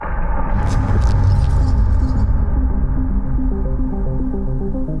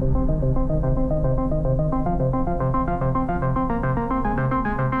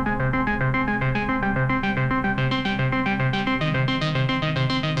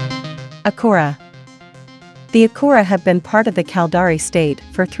Achura. The Achura have been part of the Caldari state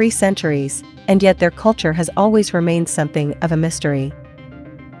for 3 centuries, and yet their culture has always remained something of a mystery.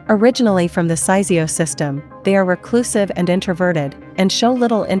 Originally from the Sizio system, they are reclusive and introverted, and show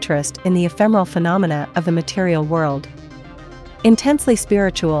little interest in the ephemeral phenomena of the material world. Intensely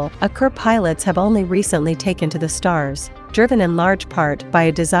spiritual, Achura pilots have only recently taken to the stars, driven in large part by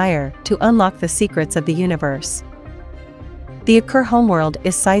a desire to unlock the secrets of the universe. The Achura homeworld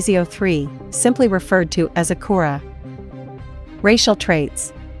is Sizio 3, simply referred to as Achura. Racial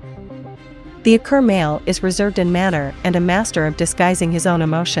traits. The Achura male is reserved in manner and a master of disguising his own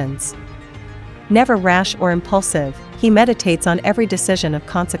emotions. Never rash or impulsive, he meditates on every decision of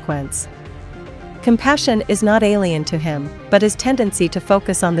consequence. Compassion is not alien to him, but his tendency to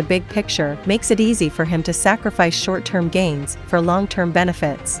focus on the big picture makes it easy for him to sacrifice short-term gains for long-term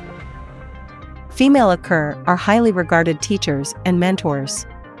benefits. Female Achura are highly regarded teachers and mentors.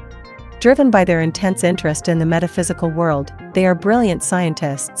 Driven by their intense interest in the metaphysical world, they are brilliant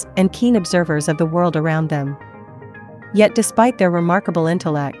scientists and keen observers of the world around them. Yet despite their remarkable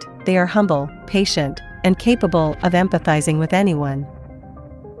intellect, they are humble, patient, and capable of empathizing with anyone.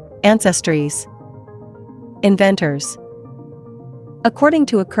 Ancestries. Inventors. According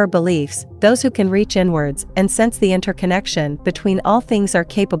to Achura beliefs, those who can reach inwards and sense the interconnection between all things are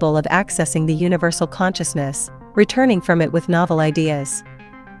capable of accessing the universal consciousness, returning from it with novel ideas.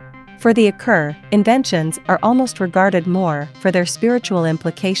 For the Achura, inventions are almost regarded more for their spiritual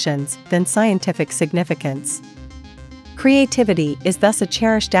implications than scientific significance. Creativity is thus a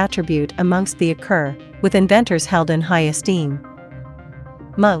cherished attribute amongst the Achura, with inventors held in high esteem.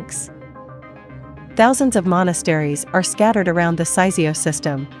 Monks. Thousands of monasteries are scattered around the Sizio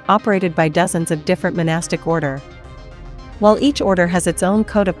system, operated by dozens of different monastic orders. While each order has its own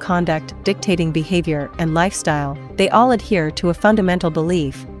code of conduct dictating behavior and lifestyle, they all adhere to a fundamental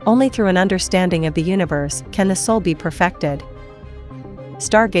belief: only through an understanding of the universe can the soul be perfected.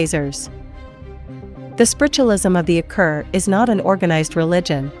 Stargazers. The spiritualism of the Achura is not an organized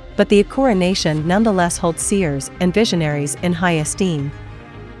religion, but the Achura nation nonetheless holds seers and visionaries in high esteem.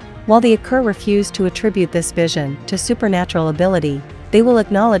 While the Achura refuse to attribute this vision to supernatural ability, they will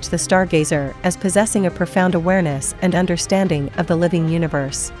acknowledge the stargazer as possessing a profound awareness and understanding of the living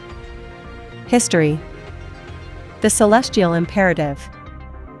universe. History. The celestial imperative.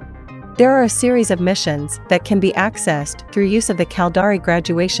 There are a series of missions that can be accessed through use of the Caldari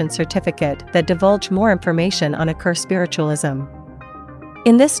graduation certificate that divulge more information on Achura spiritualism.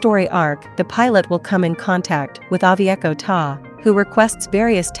 In this story arc, the pilot will come in contact with Avieko Ta, who requests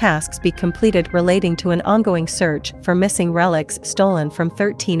various tasks be completed relating to an ongoing search for missing relics stolen from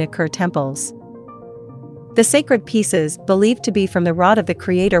 13 Achura temples. The sacred pieces believed to be from the rod of the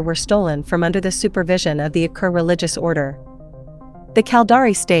Creator were stolen from under the supervision of the Achura religious order. The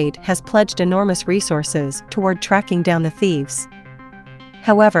Caldari state has pledged enormous resources toward tracking down the thieves.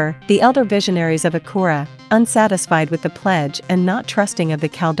 However, the elder visionaries of Achura, unsatisfied with the pledge and not trusting of the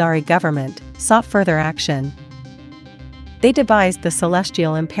Caldari government, sought further action. They devised the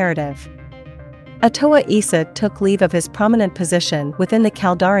celestial imperative. Atoa Isa took leave of his prominent position within the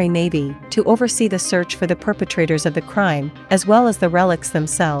Caldari navy to oversee the search for the perpetrators of the crime, as well as the relics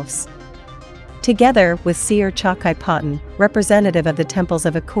themselves. Together with Seer Chakai Patan, representative of the temples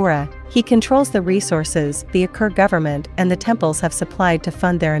of Achura, he controls the resources the Achura government and the temples have supplied to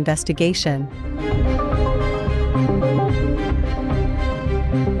fund their investigation.